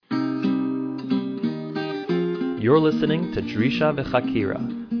You're listening to Drisha v'Chakira,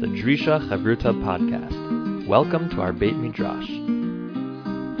 the Drisha Chavruta podcast. Welcome to our Beit Midrash.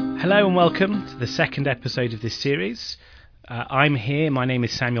 Hello and welcome to the second episode of this series. I'm here, my name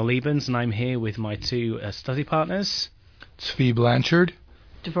is Samuel Liebens, and I'm here with my two study partners. Tzvi Blanchard.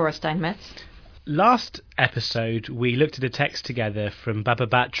 Devorah Steinmetz. Last episode we looked at a text together from Baba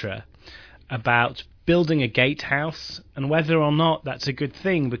Batra about building a gatehouse and whether or not that's a good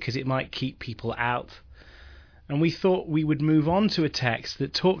thing because it might keep people out. And we thought we would move on to a text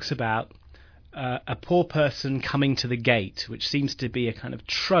that talks about a poor person coming to the gate, which seems to be a kind of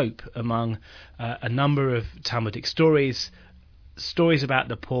trope among a number of Talmudic stories about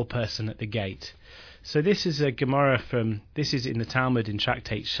the poor person at the gate. So this is a Gemara this is in the Talmud in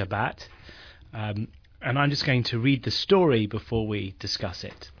Tractate Shabbat, and I'm just going to read the story before we discuss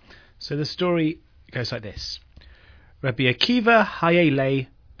it. So the story goes like this. Rabbi Akiva hayele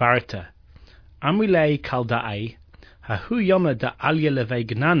barta. Amrile kalda'ai, hahu yoma da alya levei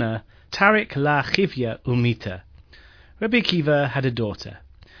gnana, tarik la chivya umita. Rabbi Akiva had a daughter,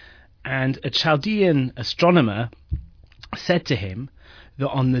 and a Chaldean astronomer said to him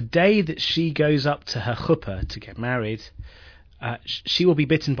that on the day that she goes up to her chuppah to get married, she will be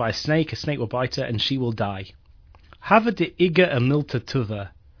bitten by a snake will bite her, and she will die. Hava de iga amilta tuva,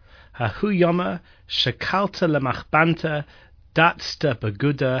 hahu yoma shakalta lemachbanta, datsta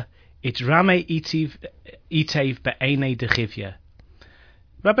baguda, it rame itev be'ene dechivya.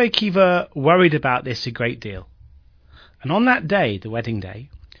 Rabbi Akiva worried about this a great deal. And on that day, the wedding day,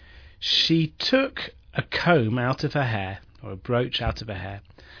 she took a comb out of her hair, or a brooch out of her hair,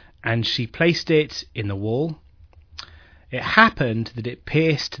 and she placed it in the wall. It happened that it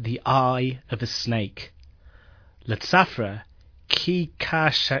pierced the eye of a snake. Latzafra ki ka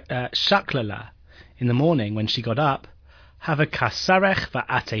shaklala. In the morning, when she got up, Hava kasarech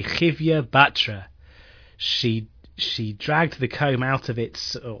va'ate chivya batra. She dragged the comb out of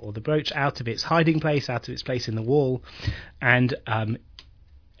its, or the brooch out of its hiding place, out of its place in the wall, and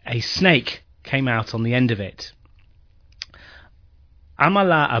a snake came out on the end of it.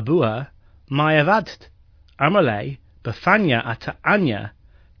 Amala abua ma'avadt. Amale bafanya ata anya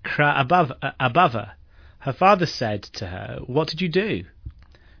kra abava. Her father said to her, "What did you do?"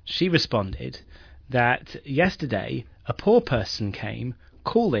 She responded that yesterday a poor person came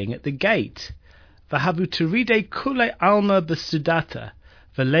calling at the gate. Vahavu turide kule alma besudata,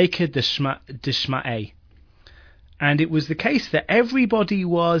 veleke dishma'e. And it was the case that everybody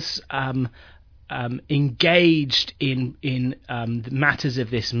was engaged in the matters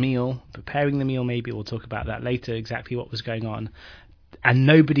of this meal, preparing the meal. Maybe we'll talk about that later, exactly what was going on. And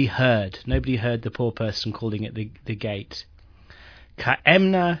nobody heard the poor person calling at the gate.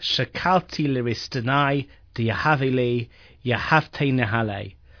 Ka'emna shakalti liristanai diyahavili yahavte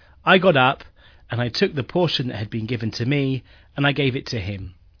nehale. I got up and I took the portion that had been given to me and I gave it to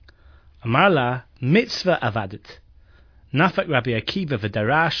him. Amarla mitzvah avadet. Nafak Rabbi Akiva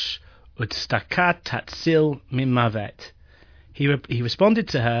v'darash utstakat tatsil mimavet. He responded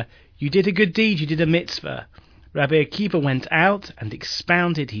to her, "You did a good deed, you did a mitzvah." Rabbi Akiva went out and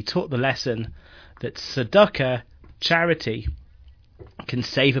expounded, he taught the lesson that tzedakah, charity, can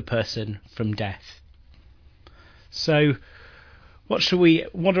save a person from death. So, what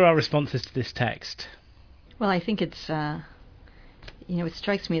are our responses to this text? Well, I think it's, it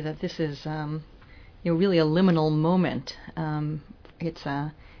strikes me that this is, really a liminal moment. It's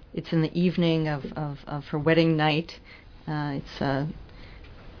in the evening of her wedding night. It's a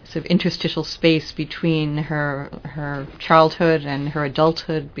sort of interstitial space between her childhood and her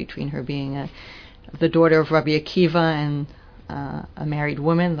adulthood, between her being the daughter of Rabbi Akiva and a married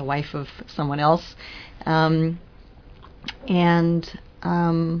woman, the wife of someone else. And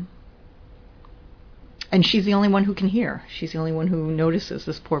she's the only one who can hear. She's the only one who notices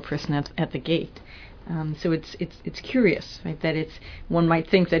this poor person at the gate. So it's curious, right? That one might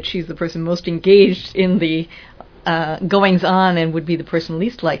think that she's the person most engaged in the goings on and would be the person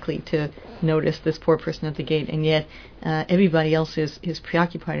least likely to notice this poor person at the gate, and yet everybody else is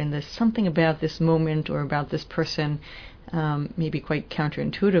preoccupied. And there's something about this moment or about this person, maybe quite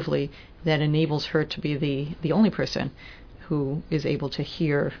counterintuitively, that enables her to be the only person who is able to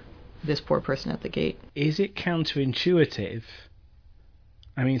hear this poor person at the gate. Is it counterintuitive?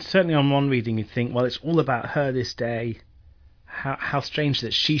 I mean, certainly on one reading you'd think, well, it's all about her this day. How strange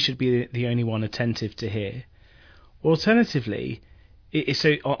that she should be the only one attentive to hear. Alternatively,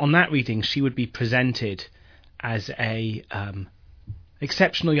 so on that reading, she would be presented as a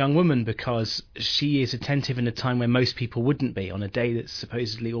exceptional young woman because she is attentive in a time when most people wouldn't be, on a day that's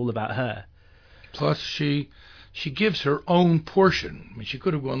supposedly all about her. Plus, she she gives her own portion. I mean, she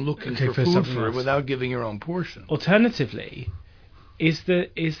could have gone looking for food for her without giving her own portion. Alternatively, is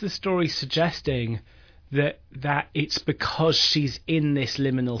the story suggesting that it's because she's in this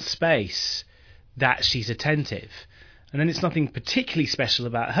liminal space that she's attentive? And then it's nothing particularly special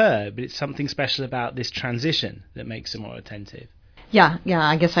about her, but it's something special about this transition that makes her more attentive. Yeah.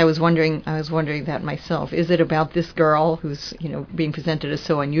 I guess I was wondering that myself. Is it about this girl who's being presented as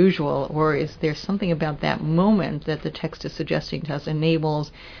so unusual, or is there something about that moment that the text is suggesting to us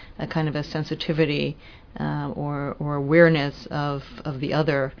enables a kind of a sensitivity or awareness of the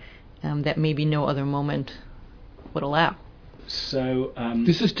other that maybe no other moment would allow? So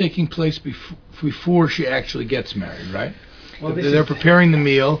this is taking place before she actually gets married, right? Well, they're preparing the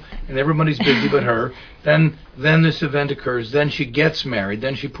meal, and everybody's busy but her. Then this event occurs. Then she gets married.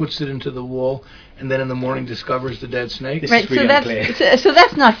 Then she puts it into the wall, and then in the morning discovers the dead snake. Right. So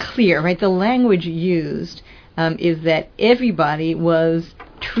that's not clear, right? The language used is that everybody was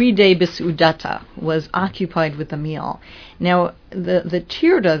tride besudata, was occupied with the meal. Now, the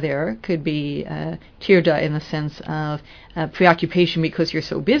tirda there could be tirda in the sense of preoccupation because you're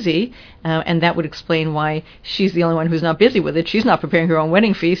so busy, and that would explain why she's the only one who's not busy with it. She's not preparing her own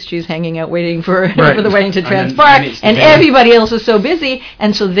wedding feast. She's hanging out waiting for the wedding to transpire, and everybody else is so busy,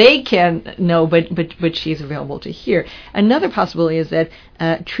 and so they can't know, but she's available to hear. Another possibility is that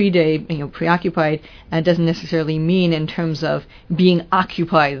tride, preoccupied, doesn't necessarily mean in terms of being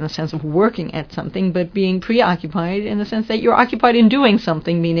occupied in the sense of working at something, but being preoccupied in the sense that you're occupied in doing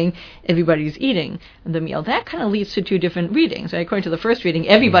something, meaning everybody's eating the meal. That kind of leads to two different readings. Right? According to the first reading,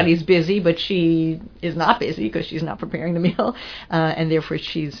 everybody's busy, but she is not busy because she's not preparing the meal, and therefore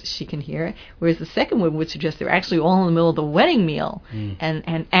she can hear. Whereas the second one would suggest they're actually all in the middle of the wedding meal,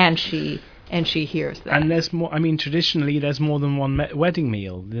 and she hears that. And there's more. I mean, traditionally, there's more than one wedding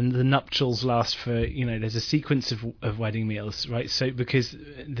meal. Then the nuptials last for there's a sequence of wedding meals, right? So because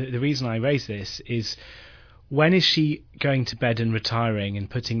the reason I raise this is, when is she going to bed and retiring and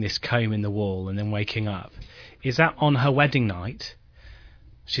putting this comb in the wall and then waking up? Is that on her wedding night?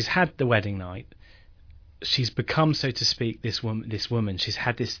 She's had the wedding night. She's become, so to speak, this woman. She's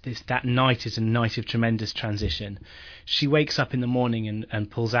had that night is a night of tremendous transition. She wakes up in the morning and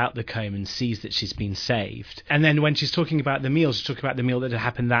pulls out the comb and sees that she's been saved. And then when she's talking about the meal, she's talking about the meal that had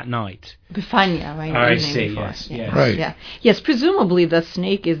happened that night. Bifania, right? I see, yes. Right. Yeah. Yes, presumably the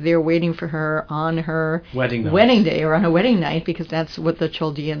snake is there waiting for her on her wedding day or on her wedding night, because that's what the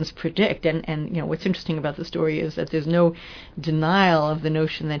Chaldeans predict. And what's interesting about the story is that there's no denial of the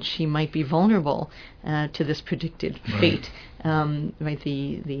notion that she might be vulnerable to this predicted fate. Right.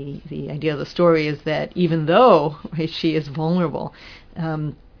 The idea of the story is that even though she is vulnerable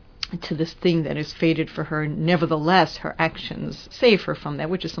to this thing that is fated for her, nevertheless her actions save her from that,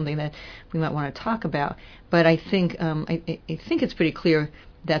 which is something that we might want to talk about. But I think I think it's pretty clear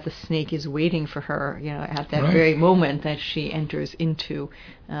that the snake is waiting for her, at that very moment that she enters into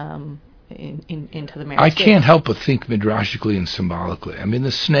into the marriage. I can't help but think midrashically and symbolically. I mean,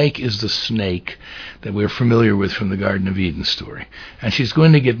 the snake is the snake that we're familiar with from the Garden of Eden story. And she's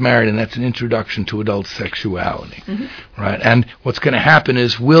going to get married, and that's an introduction to adult sexuality. Right? And what's going to happen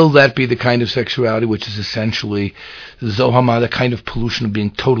is, will that be the kind of sexuality which is essentially Zohama, the kind of pollution of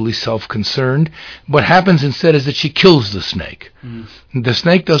being totally self-concerned? What happens instead is that she kills the snake. The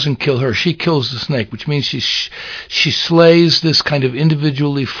snake doesn't kill her, she kills the snake, which means she slays this kind of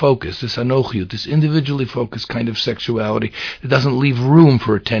individually focused, this anochiut, this individually focused kind of sexuality that doesn't leave room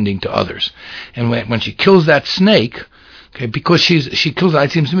for attending to others. And when she kills that snake, because she kills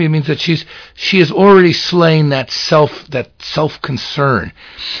it seems to me, it means that she has already slain that self-concern.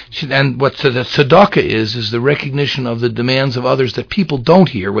 And what the tzedakah is the recognition of the demands of others that people don't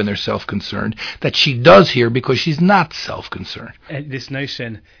hear when they're self-concerned, that she does hear because she's not self-concerned. This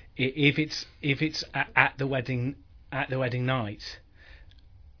notion, if it's at the wedding night,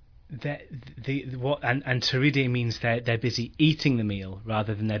 and teride means they're busy eating the meal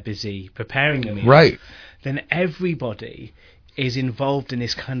rather than they're busy preparing the meal. Right. Then everybody is involved in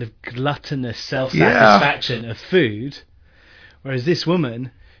this kind of gluttonous self-satisfaction of food, whereas this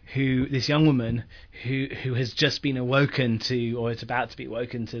young woman who has just been awoken to, or is about to be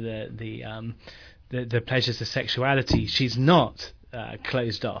awoken to the pleasures of sexuality, she's not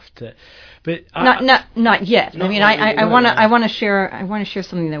closed off to, but not yet. I mean, I want to share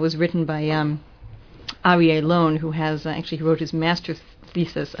something that was written by Aryeh Lone, who has he wrote his master's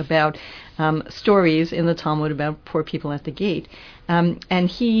thesis about stories in the Talmud about poor people at the gate, and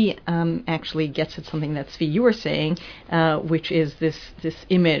he actually gets at something that Tzvi, you were saying, which is this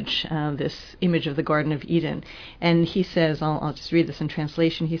image of the Garden of Eden. And he says, I'll just read this in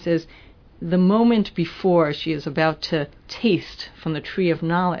translation. He says, the moment before she is about to taste from the tree of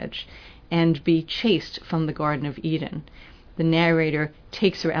knowledge and be chased from the Garden of Eden, the narrator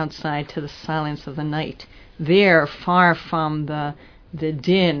takes her outside to the silence of the night. There, far from the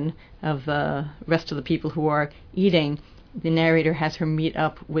din of the rest of the people who are eating, the narrator has her meet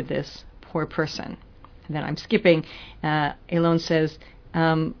up with this poor person. And then I'm skipping. Elon says,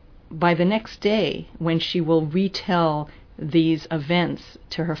 by the next day, when she will retell these events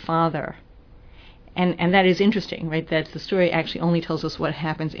to her father, and that is interesting, right? That the story actually only tells us what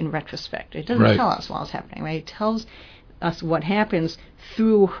happens in retrospect. It doesn't tell us while it's happening, right? It tells us what happens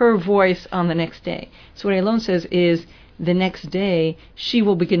through her voice on the next day. So what Elon says is, the next day, she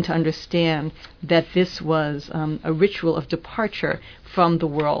will begin to understand that this was a ritual of departure from the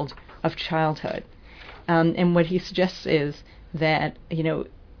world of childhood. And what he suggests is that,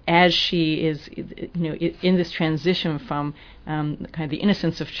 as she is, in this transition from kind of the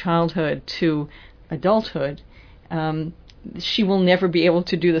innocence of childhood to adulthood, she will never be able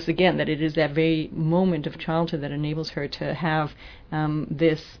to do this again, that it is that very moment of childhood that enables her to have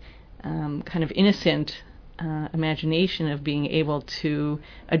this kind of innocent imagination of being able to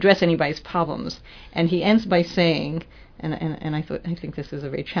address anybody's problems. And he ends by saying, and I think this is a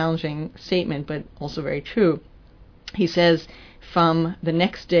very challenging statement, but also very true. He says, from the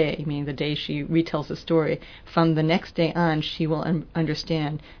next day, meaning the day she retells the story, from the next day on, she will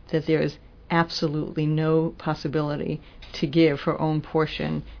understand that there is absolutely no possibility to give her own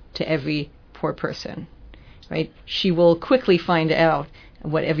portion to every poor person. Right? She will quickly find out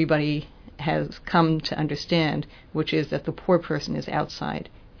what everybody has come to understand, which is that the poor person is outside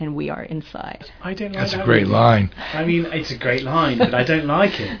and we are inside. I don't like That's that. a great line. I mean, it's a great line, but I don't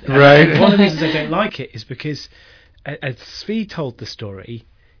like it. Right. And one of the reasons I don't like it is because, as Svi told the story,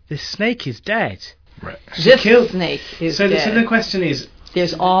 the snake is dead. Right. This snake is dead. So the question is...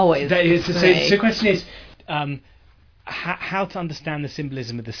 There's always a snake. So the question is... how to understand the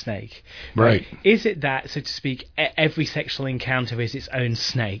symbolism of the snake. Right. Is it that, so to speak, every sexual encounter is its own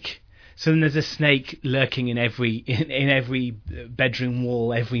snake? So then there's a snake lurking in every bedroom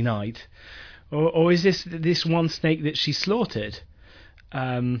wall every night, or is this one snake that she slaughtered?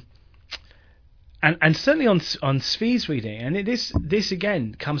 And certainly on Svi's reading, and this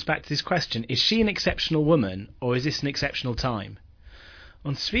again comes back to this question: is she an exceptional woman, or is this an exceptional time?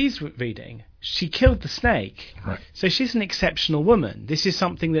 On Svi's reading, she killed the snake, right. So she's an exceptional woman. This is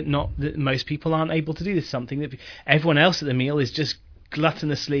something that most people aren't able to do. This is something that everyone else at the meal is just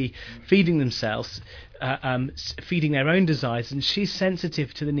gluttonously feeding themselves, feeding their own desires, and she's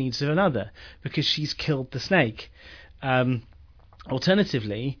sensitive to the needs of another because she's killed the snake.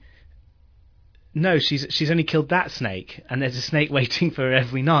 Alternatively, no, she's only killed that snake, and there's a snake waiting for her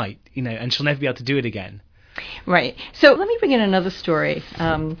every night, and she'll never be able to do it again. Right. So let me bring in another story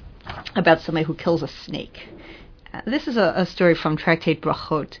about somebody who kills a snake. This is a story from Tractate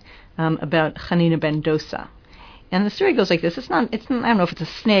Brachot about Hanina ben Dosa. And the story goes like this. It's I don't know if it's a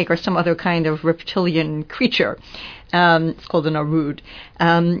snake or some other kind of reptilian creature. It's called an arud.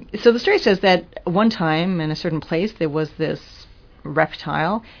 So the story says that one time in a certain place there was this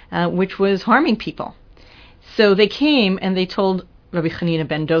reptile which was harming people. So they came and they told Rabbi Hanina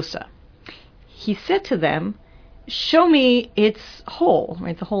ben Dosa. He said to them, "Show me its hole,"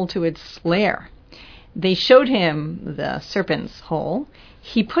 right, the hole to its lair. They showed him the serpent's hole.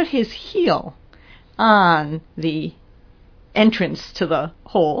 He put his heel on the entrance to the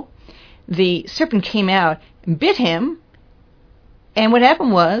hole. The serpent came out, bit him, and what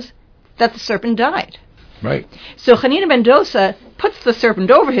happened was that the serpent died. Right. So Hanina ben Dosa puts the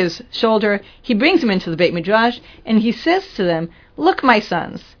serpent over his shoulder. He brings him into the Beit Midrash, and he says to them, "Look, my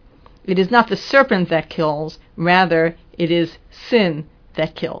sons, it is not the serpent that kills, rather it is sin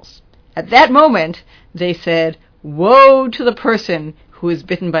that kills." At that moment, they said, "Woe to the person who is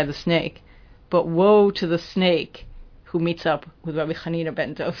bitten by the snake, but woe to the snake who meets up with Rabbi Hanina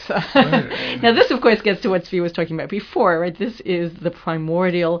ben Dosa." Right. Now, this, of course, gets to what Svi was talking about before, right? This is the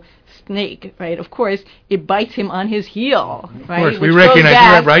primordial snake, right? Of course, it bites him on his heel, right? Of course, we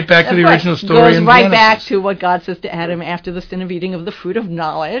recognize it right back to the original story in Genesis. Goes right back to what God says to Adam after the sin of eating of the fruit of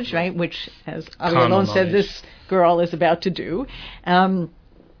knowledge, right? Which, as Avi said, this girl is about to do. And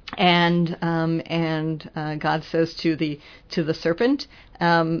God says to the serpent,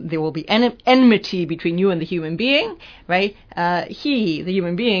 there will be enmity between you and the human being, right? The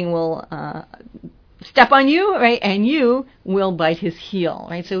human being, will step on you, right? And you will bite his heel,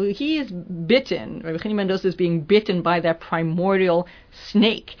 right? So he is bitten. Rabbi Hanina ben Dosa is being bitten by that primordial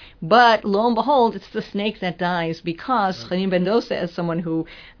snake. But lo and behold, it's the snake that dies because Chaim Ben Dosa, as someone who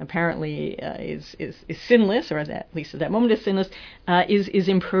apparently is sinless, or at least at that moment is sinless, is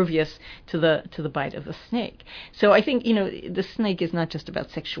impervious to the bite of the snake. So I think the snake is not just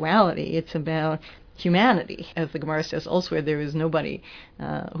about sexuality; it's about humanity. As the Gemara says elsewhere, there is nobody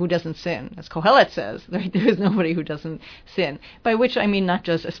who doesn't sin. As Kohelet says, there is nobody who doesn't sin. By which I mean not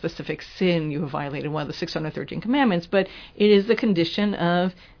just a specific sin, you have violated one of the 613 commandments, but it is the condition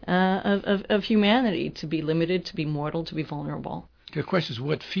of humanity, to be limited, to be mortal, to be vulnerable. The question is,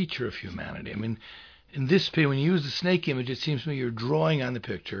 what feature of humanity? I mean, in this picture, when you use the snake image, it seems to me you're drawing on the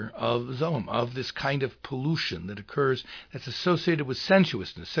picture of Zoham, of this kind of pollution that occurs, that's associated with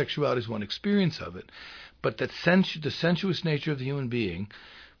sensuousness. Sexuality is one experience of it, but that the sensuous nature of the human being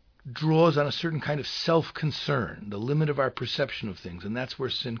draws on a certain kind of self-concern, the limit of our perception of things, and that's where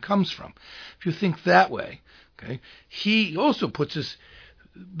sin comes from. If you think that way, okay, he also puts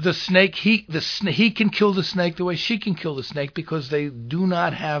the snake, he can kill the snake the way she can kill the snake, because they do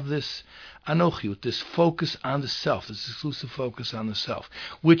not have this anochiut, this focus on the self, this exclusive focus on the self,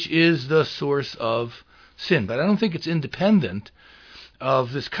 which is the source of sin. But I don't think it's independent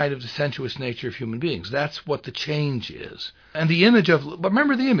of this kind of the sensuous nature of human beings. That's what the change is. And the image of, but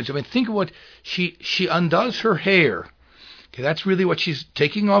remember the image. I mean, think of what she undoes her hair. Okay, that's really what she's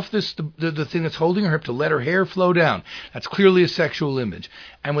taking off the thing that's holding her up to let her hair flow down. That's clearly a sexual image.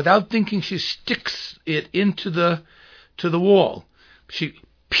 And without thinking, she sticks it into the wall. She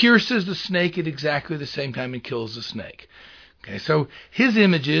pierces the snake at exactly the same time and kills the snake. Okay, so his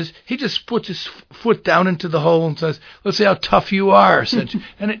image is, he just puts his foot down into the hole and says, let's see how tough you are.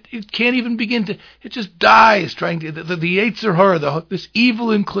 And it can't even begin to, it just dies trying to, the Yetzer Hara, this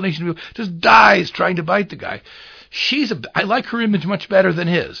evil inclination, just dies trying to bite the guy. I like her image much better than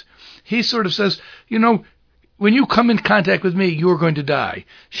his. He sort of says, when you come in contact with me, you're going to die.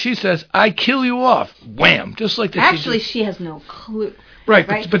 She says, I kill you off. Wham! Just like that. Actually, she has no clue. Right?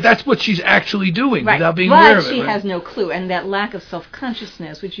 But that's what she's actually doing without being aware of it. But she has no clue, and that lack of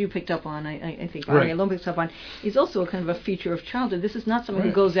self-consciousness, which you picked up on, I think Ari Alon picks up on, is also a kind of a feature of childhood. This is not someone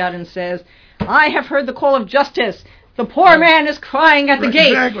who goes out and says, I have heard the call of justice. The poor man is crying at the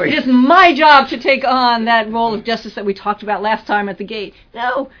gate. Exactly. It is my job to take on that role of justice that we talked about last time at the gate.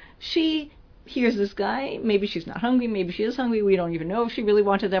 No, she here's this guy. Maybe she's not hungry. Maybe she is hungry. We don't even know if she really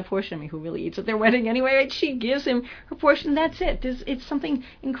wanted that portion. I mean, who really eats at their wedding anyway? Right? She gives him her portion. That's it. It's something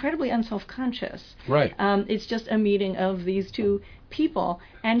incredibly unselfconscious. Right. It's just a meeting of these two people,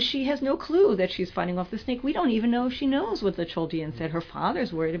 and she has no clue that she's fighting off the snake. We don't even know if she knows what the Chaldean said. Her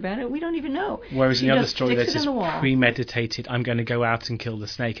father's worried about it. We don't even know. Whereas in the other story, there's this premeditated, I'm going to go out and kill the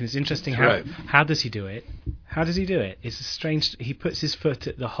snake. And it's interesting how does he do it? How does he do it? It's a strange. He puts his foot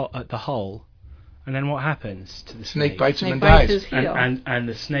at the hole, and then what happens to the snake? Snake bites him and dies. And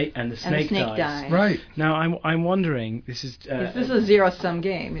the snake dies. Right. Now I'm wondering. This is a zero-sum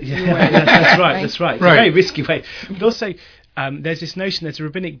game. It's that's right. That's right. It's a very risky way. But also, there's this notion. There's a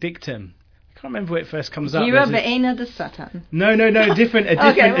rabbinic dictum. I can't remember where it first comes up. Be'ena de Satan. No, different. A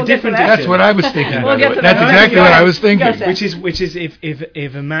different dictum. That's what I was thinking. That's exactly what I was thinking. Which is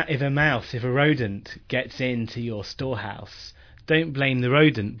if a rodent gets into your storehouse, don't blame the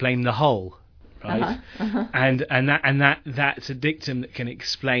rodent, blame the hole. Right, and that's a dictum that can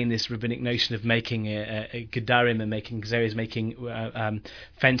explain this rabbinic notion of making a gedarim and making gzeres, making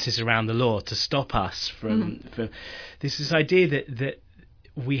fences around the law to stop us from this idea that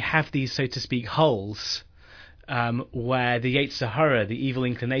we have these, so to speak, holes where the Yetzer Hara, the evil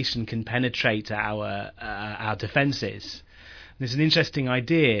inclination, can penetrate our defences. There's an interesting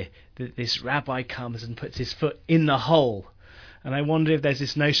idea that this rabbi comes and puts his foot in the hole. And I wonder if there's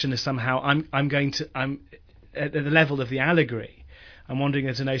this notion of somehow I'm at the level of the allegory. I'm wondering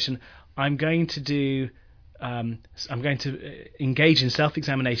there's a notion I'm going to engage in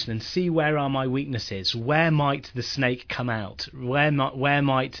self-examination and see where are my weaknesses. Where might the snake come out? Where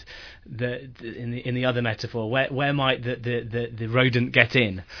might in the other metaphor? Where might the rodent get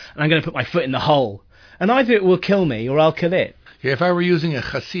in? And I'm going to put my foot in the hole. And either it will kill me or I'll kill it. Yeah, if I were using a lot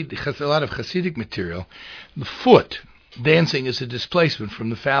of Hasidic material, the foot dancing is a displacement from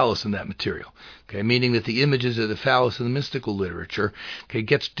the phallus in that material, okay, meaning that the images of the phallus in the mystical literature, okay,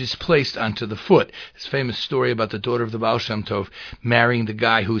 gets displaced onto the foot. This famous story about the daughter of the Baal Shem Tov marrying the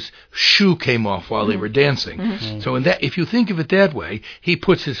guy whose shoe came off while they were dancing. So if you think of it that way, he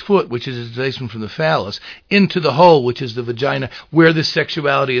puts his foot, which is a displacement from the phallus, into the hole, which is the vagina, where the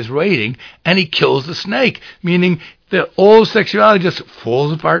sexuality is waiting, and he kills the snake, meaning all sexuality just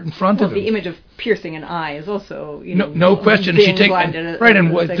falls apart in front Well, of him. the image of piercing an eye is also, No question. being She blinded,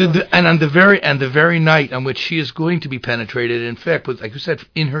 and on the very night on which she is going to be penetrated, in fact, with, like you said,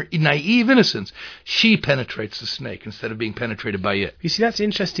 in her naive innocence, she penetrates the snake instead of being penetrated by it. You see, that's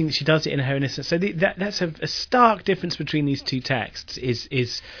interesting that she does it in her innocence. So that's a stark difference between these two texts.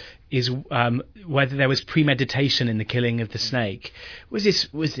 Is whether there was premeditation in the killing of the snake. Was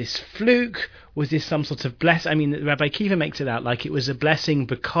this fluke? Was this some sort of blessing? I mean, Rabbi Akiva makes it out like it was a blessing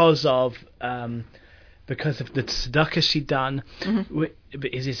because of the tzedakah she'd done. Mm-hmm.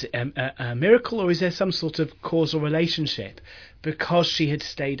 Is this a miracle, or is there some sort of causal relationship? Because she had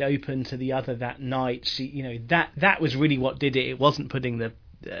stayed open to the other that night, that was really what did it. It wasn't putting the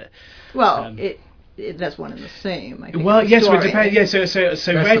that's one and the same. I think, well, yes, story. it depends. Yeah, so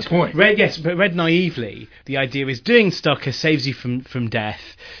that's the point. Read naively. The idea is doing tzedakah saves you from death.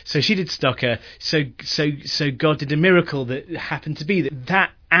 So she did tzedakah. So God did a miracle that happened to be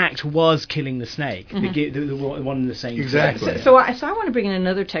that act was killing the snake. Mm-hmm. The one and the same. Exactly. So I want to bring in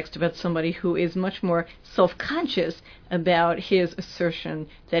another text about somebody who is much more self-conscious about his assertion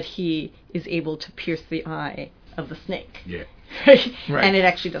that he is able to pierce the eye of the snake. Yeah. Right. Right. And it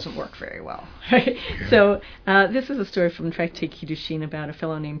actually doesn't work very well. Right? Yeah. So this is a story from Tractate Kiddushin about a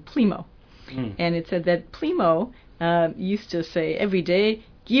fellow named Plimo. And it said that Plimo used to say every day,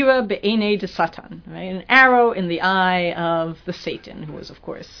 Gira be'ene de Satan, right? An arrow in the eye of the Satan, who was, of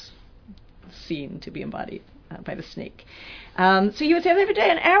course, seen to be embodied by the snake. So he would say every day,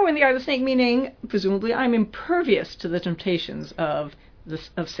 an arrow in the eye of the snake, meaning, presumably, I'm impervious to the temptations of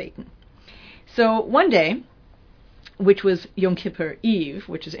Satan. So one day, which was Yom Kippur Eve,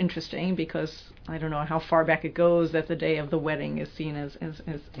 which is interesting because I don't know how far back it goes that the day of the wedding is seen as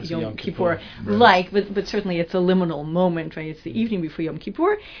Yom Kippur like, but certainly it's a liminal moment, right? It's the evening before Yom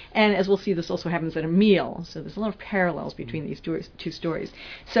Kippur, and as we'll see, this also happens at a meal, so there's a lot of parallels between these two stories.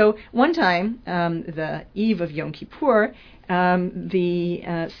 So one time, the eve of Yom Kippur,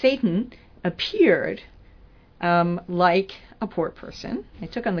 Satan appeared like a poor person. He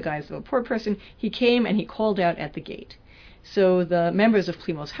took on the guise of a poor person. He came and he called out at the gate. So the members of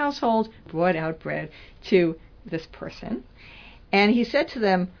Plimo's household brought out bread to this person. And he said to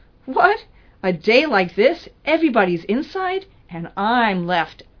them, "What? A day like this, everybody's inside and I'm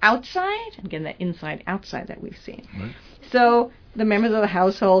left outside?" Again, that inside-outside that we've seen. Right. So the members of the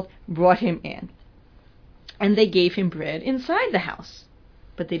household brought him in. And they gave him bread inside the house.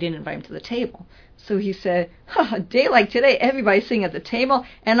 But they didn't invite him to the table. So he said, a day like today, everybody's sitting at the table,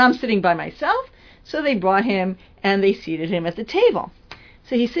 and I'm sitting by myself. So they brought him, and they seated him at the table.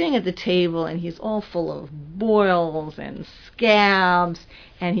 So he's sitting at the table, and he's all full of boils and scabs,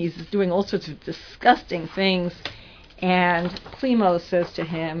 and he's doing all sorts of disgusting things. And Plimo says to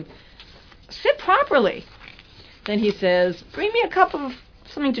him, "Sit properly." Then he says, "Bring me a cup of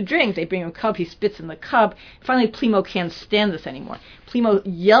something to drink." They bring him a cup. He spits in the cup. Finally, Plimo can't stand this anymore. Plimo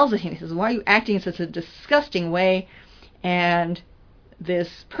yells at him. He says, "Why are you acting in such a disgusting way?" And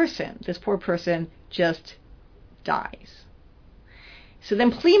this poor person, just dies. So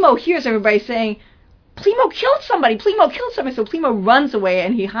then Plimo hears everybody saying, "Plimo killed somebody! Plimo killed somebody!" So Plimo runs away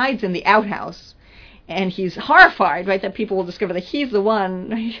and he hides in the outhouse. And he's horrified, right, that people will discover that he's the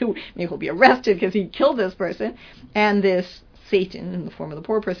one who maybe will be arrested because he killed this person. And this Satan, in the form of the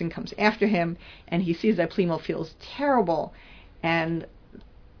poor person, comes after him, and he sees that Plimo feels terrible, and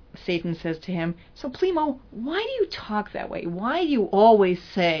Satan says to him, "So Plimo, why do you talk that way? Why do you always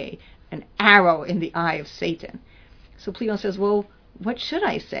say an arrow in the eye of Satan?" So Plimo says, "Well, what should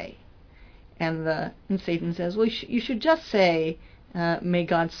I say?" And Satan says, "Well, you should just say, may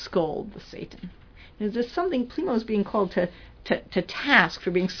God scold the Satan." There's something, Plimo is being called to task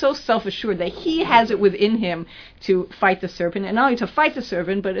for being so self-assured that he has it within him to fight the serpent, and not only to fight the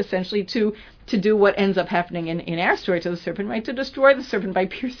serpent, but essentially to do what ends up happening in our story to the serpent, right? To destroy the serpent by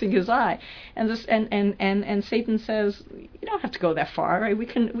piercing his eye. And Satan says, "You don't have to go that far, right? We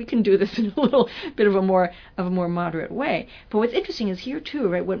can do this in a little bit of a more moderate way." But what's interesting is here too,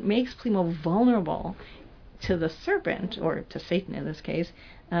 right? What makes Plimo vulnerable to the serpent, or to Satan in this case,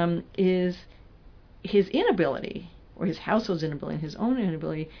 is his inability, or his household's inability, his own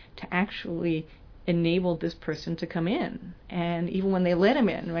inability to actually enable this person to come in. And even when they let him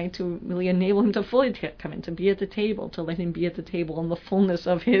in, right, to really enable him to fully come in, to be at the table, to let him be at the table in the fullness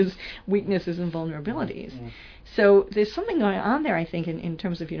of his weaknesses and vulnerabilities. Mm-hmm. So there's something going on there, I think, in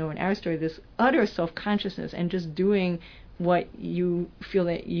terms of, in our story, this utter self-consciousness and just doing what you feel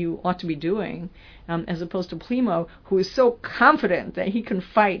that you ought to be doing, as opposed to Plimo, who is so confident that he can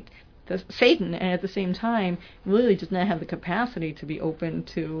fight Satan, and at the same time really does not have the capacity to be open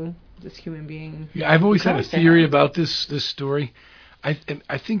to this human being. Yeah, I've always had a theory about this story. I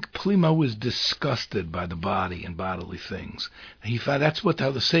think Plimo was disgusted by the body and bodily things. He found that's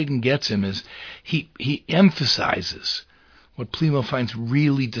how the Satan gets him, is he emphasizes what Plimo finds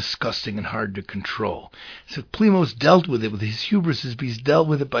really disgusting and hard to control. So Plimo's dealt with it with his hubris. He's dealt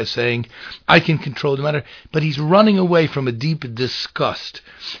with it by saying, I can control the matter, but he's running away from a deep disgust.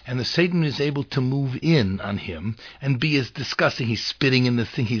 And the Satan is able to move in on him and be as disgusting. He's spitting in the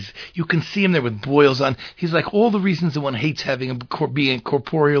thing. You can see him there with boils on. He's like all the reasons that one hates having being a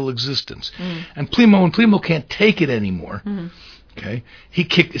corporeal existence. And when Plimo can't take it anymore, okay, he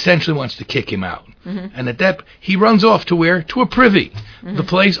essentially wants to kick him out. And at that, he runs off to where? To a privy, the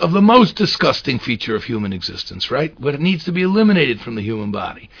place of the most disgusting feature of human existence, right? But it needs to be eliminated from the human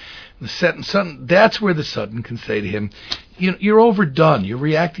body. That's where the Satan can say to him, you're overdone. You're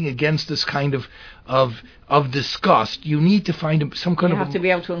reacting against this kind of disgust. You need to find some kind of... You have to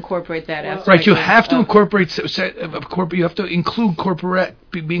be able to incorporate that aspect. Right, you have to incorporate... You have to include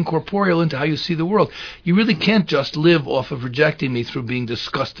being corporeal into how you see the world. You really can't just live off of rejecting me through being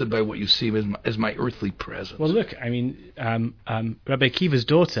disgusted by what you see as my earthly presence. Well, look, I mean, Rabbi Akiva's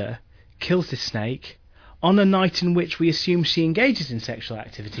daughter kills this snake on a night in which we assume she engages in sexual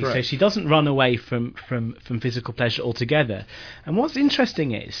activity. Right. So she doesn't run away from physical pleasure altogether. And what's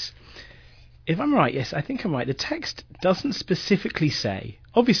interesting is, if I'm right, yes, I think I'm right, the text doesn't specifically say,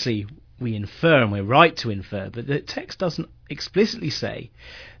 obviously we infer and we're right to infer, but the text doesn't explicitly say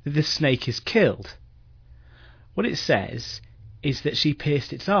that the snake is killed. What it says is that she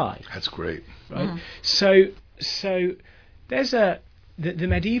pierced its eye. That's great. Right? So there's the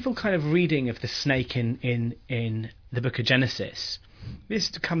medieval kind of reading of the snake in the book of Genesis. This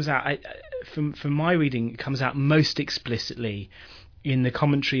comes out, from my reading, it comes out most explicitly in the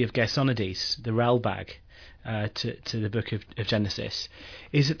commentary of Gersonides, the Rellbag, to the book of Genesis,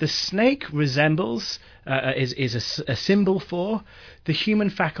 is that the snake resembles, is a symbol for the human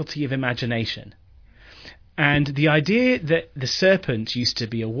faculty of imagination. And the idea that the serpent used to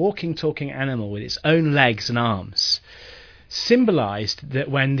be a walking, talking animal with its own legs and arms symbolized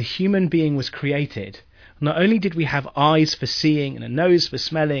that when the human being was created, not only did we have eyes for seeing and a nose for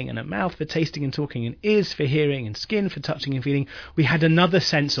smelling and a mouth for tasting and talking and ears for hearing and skin for touching and feeling, we had another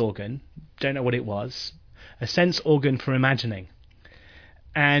sense organ, don't know what it was, a sense organ for imagining.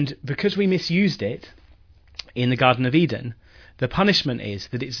 And because we misused it in the Garden of Eden, the punishment is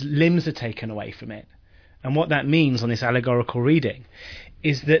that its limbs are taken away from it. And what that means on this allegorical reading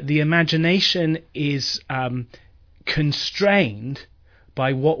is that the imagination is constrained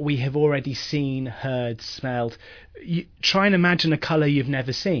by what we have already seen, heard, smelled. Try and imagine a colour you've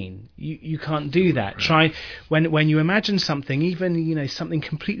never seen. You can't do that. Try when you imagine something, even something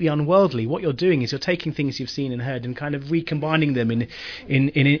completely unworldly. What you're doing is you're taking things you've seen and heard and kind of recombining them in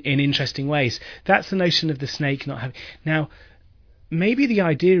interesting ways. That's the notion of the snake not having. Now, maybe the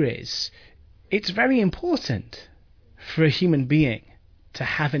idea is it's very important for a human being to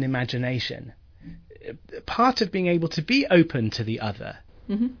have an imagination. Part of being able to be open to the other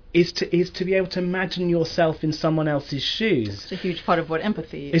is to be able to imagine yourself in someone else's shoes. It's a huge part of what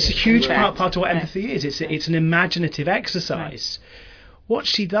empathy is. It's a huge part of what empathy is. It's an imaginative exercise. Right. What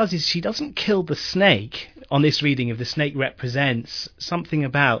she does is she doesn't kill the snake. On this reading of the snake represents something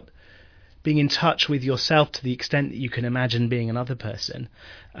about being in touch with yourself to the extent that you can imagine being another person.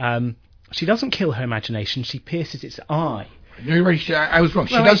 She doesn't kill her imagination. She pierces its eye. You're right. I was wrong.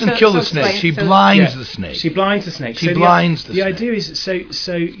 She doesn't kill the snake. She blinds the snake. She blinds the snake. She blinds the snake. The idea is, so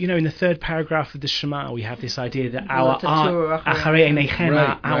in the third paragraph of the Shema, we have this idea that our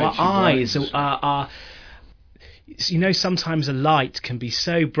eyes are. Sometimes a light can be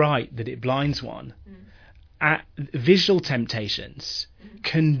so bright that it blinds one. Visual temptations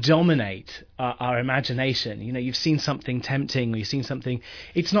can dominate our imagination. You've seen something tempting, or you've seen something.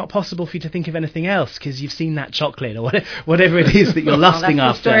 It's not possible for you to think of anything else because you've seen that chocolate or whatever it is that you're lusting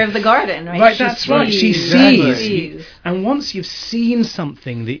that's after. The story of the garden, right? Right, that's right. She sees, and once you've seen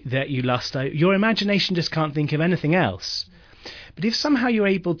something that you lust over, your imagination just can't think of anything else. But if somehow you're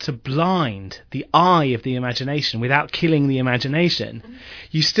able to blind the eye of the imagination without killing the imagination,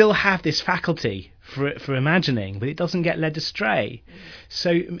 you still have this faculty for imagining, but it doesn't get led astray.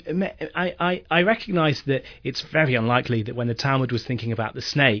 So I recognise that it's very unlikely that when the Talmud was thinking about the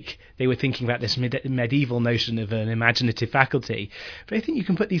snake, they were thinking about this medieval notion of an imaginative faculty. But I think you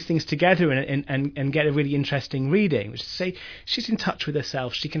can put these things together and get a really interesting reading, which is to say she's in touch with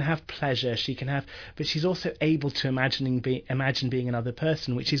herself, she can have pleasure, but she's also able to imagine being another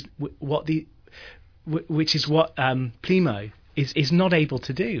person, which is what Plimo is not able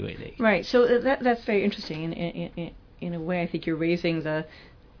to do, really. Right. So that's very interesting. In a way, I think you're raising the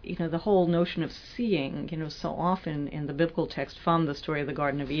whole notion of seeing. So often in the biblical text, from the story of the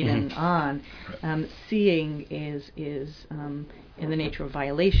Garden of Eden on, seeing is in the nature of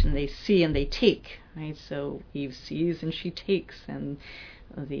violation. They see and they take. Right. So Eve sees and she takes, and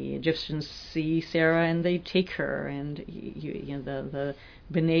the Egyptians see Sarah and they take her, and the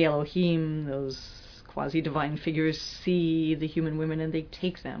B'nai Elohim, those quasi-divine figures, see the human women and they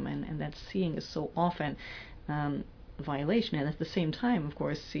take them, and that seeing is so often violation. And at the same time, of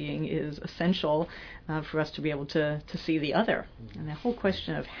course, seeing is essential for us to be able to see the other. And the whole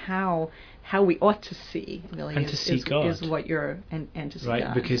question of how we ought to see really and is what you're and to see right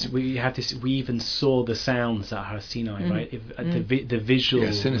God. Because we have this. We even saw the sounds at Har Sinai, right? The visual.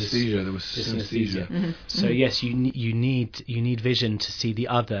 Yeah, synesthesia. There was synesthesia. So yes, you need vision to see the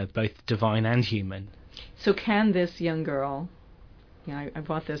other, both divine and human. So can this young girl? I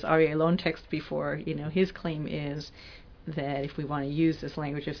brought this Aryeh Alon text before. His claim is that if we want to use this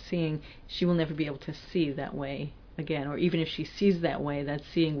language of seeing, she will never be able to see that way again. Or even if she sees that way, that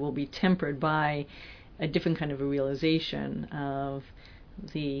seeing will be tempered by a different kind of a realization of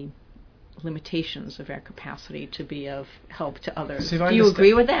the limitations of our capacity to be of help to others. So do you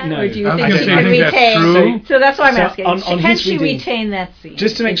agree with that? No. Or do you think I she think can that's retain? true. So that's why I'm asking. On Can his she reading, retain that seeing?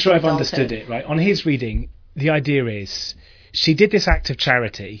 Just to make sure I've adulthood? understood it, right? On his reading, the idea is she did this act of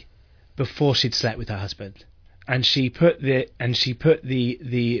charity before she'd slept with her husband, and she put the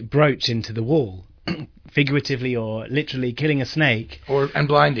brooch into the wall, figuratively or literally, killing a snake and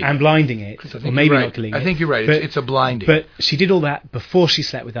blinding it, or maybe not killing it. I think you're right. It's a blinding. But she did all that before she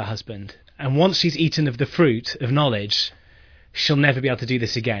slept with her husband, and once she's eaten of the fruit of knowledge, she'll never be able to do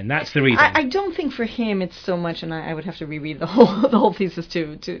this again. That's the reason. I don't think for him it's so much, and I would have to reread the whole thesis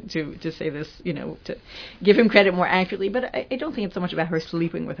to say this, to give him credit more accurately. But I don't think it's so much about her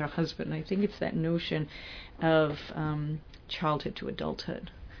sleeping with her husband. I think it's that notion of childhood to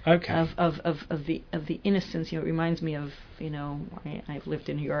adulthood. Okay. Of the innocence. It reminds me of I've lived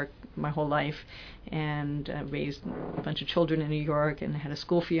in New York my whole life, and raised a bunch of children in New York, and had a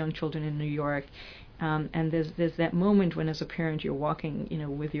school for young children in New York. And there's that moment when, as a parent, you're walking,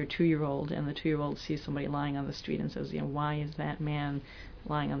 with your 2-year-old, and the 2-year-old sees somebody lying on the street and says, why is that man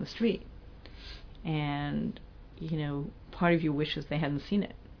lying on the street? And, part of you wishes they hadn't seen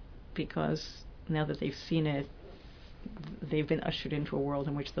it, because now that they've seen it, they've been ushered into a world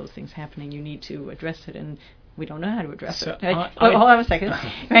in which those things happen, and you need to address it, and we don't know how to address it. Right? Hold on a second.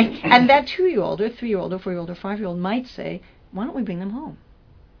 Right? And that 2-year-old, or 3-year-old, or 4-year-old, or 5-year-old might say, why don't we bring them home?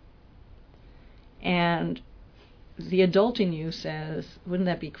 And the adult in you says, wouldn't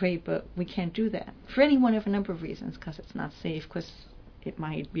that be great, but we can't do that. For any one of a number of reasons, because it's not safe, because it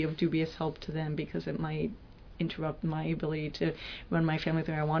might be of dubious help to them, because it might interrupt my ability to run my family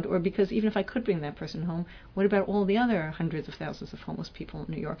the way I want, or because even if I could bring that person home, what about all the other hundreds of thousands of homeless people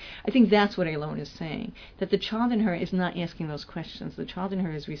in New York? I think that's what Alon is saying, that the child in her is not asking those questions. The child in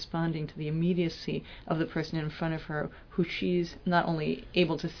her is responding to the immediacy of the person in front of her, who she's not only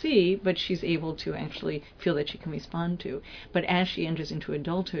able to see, but she's able to actually feel that she can respond to. But as she enters into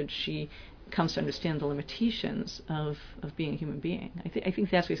adulthood, she comes to understand the limitations of being a human being. I think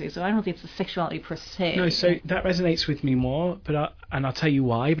that's what you say. So I don't think it's the sexuality per se. No, so that resonates with me more, but I'll tell you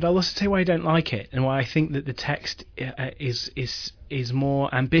why. But I'll also tell you why I don't like it, and why I think that the text is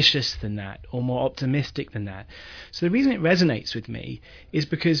more ambitious than that, or more optimistic than that. So the reason it resonates with me is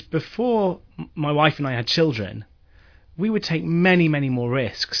because before my wife and I had children, we would take many, many more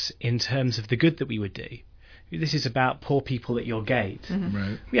risks in terms of the good that we would do. This is about poor people at your gate. Mm-hmm.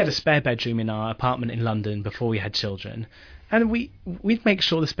 Right. We had a spare bedroom in our apartment in London before we had children, and we'd make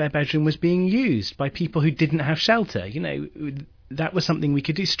sure the spare bedroom was being used by people who didn't have shelter. That was something we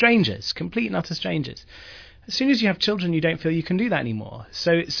could do. Strangers, complete and utter strangers. As soon as you have children, you don't feel you can do that anymore.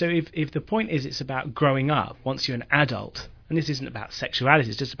 So if the point is it's about growing up once you're an adult, and this isn't about sexuality,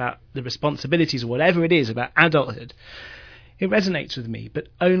 it's just about the responsibilities or whatever it is about adulthood, it resonates with me, but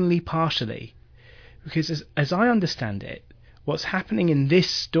only partially. Because as I understand it, what's happening in this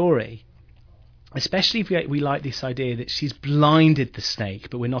story, especially if we like this idea that she's blinded the snake,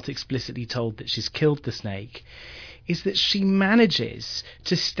 but we're not explicitly told that she's killed the snake, is that she manages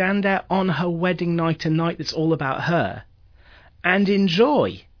to stand out on her wedding night, a night that's all about her, and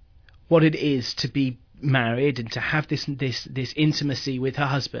enjoy what it is to be married and to have this intimacy with her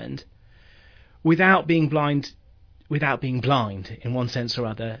husband without being blind in one sense or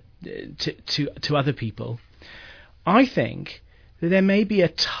other to other people. I think that there may be a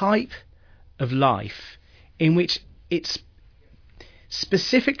type of life in which it's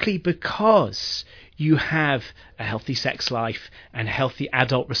specifically because you have a healthy sex life and healthy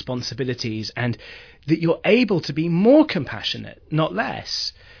adult responsibilities, and that you're able to be more compassionate, not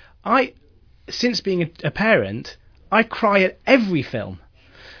less. Since being a parent, I cry at every film,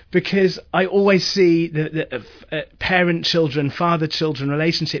 because I always see the parent-children, father-children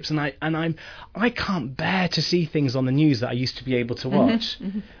relationships, and I can't bear to see things on the news that I used to be able to watch.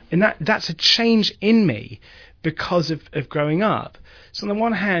 Mm-hmm. And that's a change in me because of growing up. So on the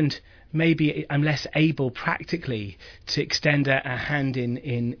one hand, maybe I'm less able practically to extend a hand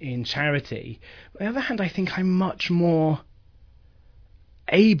in charity. On the other hand, I think I'm much more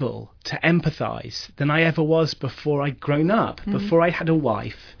able to empathize than I ever was before I'd grown up, before I had a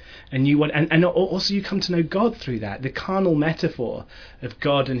wife. And also you come to know God through that. The carnal metaphor of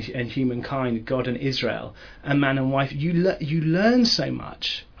God and humankind, God and Israel, and man and wife, you learn so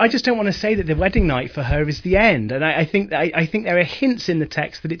much. I just don't want to say that the wedding night for her is the end. And I think there are hints in the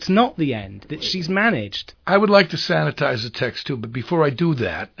text that it's not the end, that she's managed. I would like to sanitize the text too, but before I do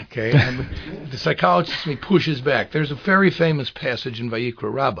that, okay, the psychologist in me pushes back. There's a very famous passage in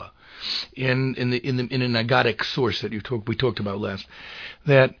Vayikra Rabbah, in an agadic source that we talked about last,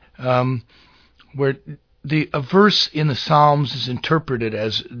 that where a verse in the Psalms is interpreted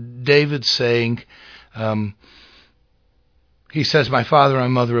as David saying, he says, "My father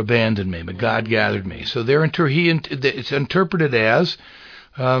and my mother abandoned me, but God gathered me." So it's interpreted as,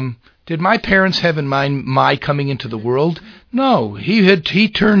 did my parents have in mind my coming into the world? No, he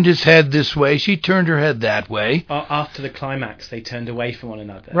turned his head this way, she turned her head that way. After the climax, they turned away from one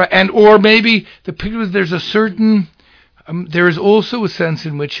another. Right, or maybe there's a certain. There is also a sense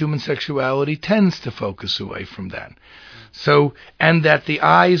in which human sexuality tends to focus away from that. So, and that the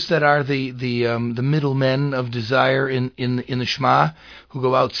eyes that are the middlemen of desire in the Shema, who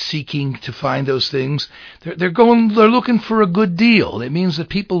go out seeking to find those things, they're looking for a good deal. It means that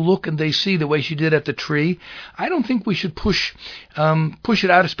people look and they see the way she did at the tree. I don't think we should push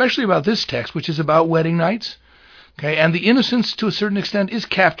it out, especially about this text, which is about wedding nights. Okay, and the innocence, to a certain extent, is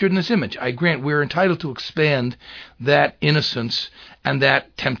captured in this image. I grant we're entitled to expand that innocence and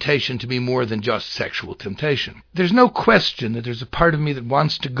that temptation to be more than just sexual temptation. There's no question that there's a part of me that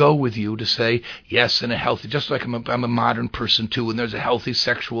wants to go with you to say, yes, in a healthy, just like I'm a modern person too, and there's a healthy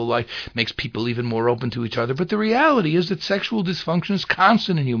sexual life, makes people even more open to each other. But the reality is that sexual dysfunction is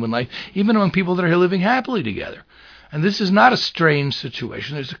constant in human life, even among people that are living happily together. And this is not a strange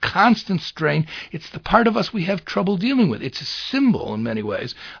situation. There's a constant strain. It's the part of us we have trouble dealing with. It's a symbol, in many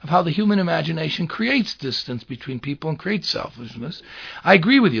ways, of how the human imagination creates distance between people and creates selfishness. I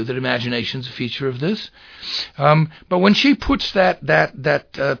agree with you that imagination is a feature of this. But when she puts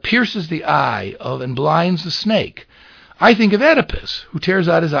that pierces the eye of and blinds the snake, I think of Oedipus, who tears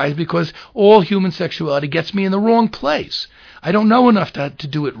out his eyes because all human sexuality gets me in the wrong place. I don't know enough to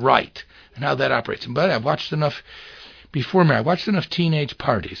do it right, and how that operates. But I've watched enough. Before me, I watched enough teenage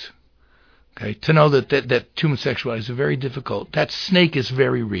parties, okay, to know that human sexuality is very difficult. That snake is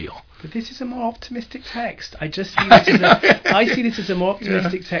very real. But this is a more optimistic text. I just see this as a more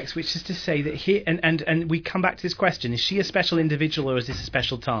optimistic text, which is to say that here, and we come back to this question: is she a special individual or is this a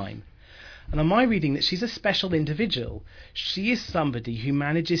special time? And on my reading, that she's a special individual. She is somebody who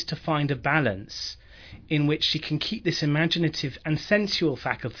manages to find a balance in which she can keep this imaginative and sensual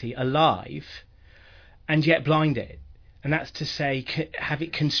faculty alive, and yet blind it. And that's to say, have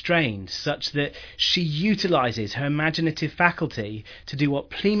it constrained such that she utilizes her imaginative faculty to do what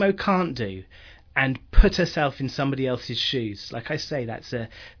Plimo can't do, and put herself in somebody else's shoes. Like I say, that's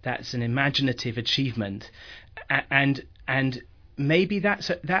an imaginative achievement, and maybe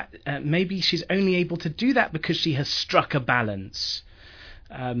maybe she's only able to do that because she has struck a balance.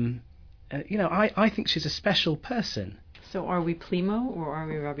 I think she's a special person. So are we Plimo or are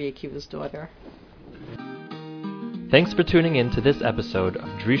we Rabbi Akiva's daughter? Thanks for tuning in to this episode of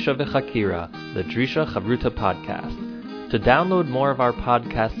Drisha v'Chakira, the Drisha Chavruta podcast. To download more of our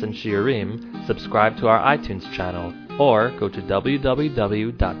podcasts and shiurim, subscribe to our iTunes channel, or go to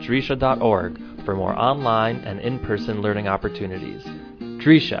www.drisha.org for more online and in-person learning opportunities.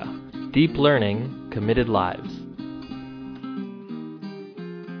 Drisha, deep learning, committed lives.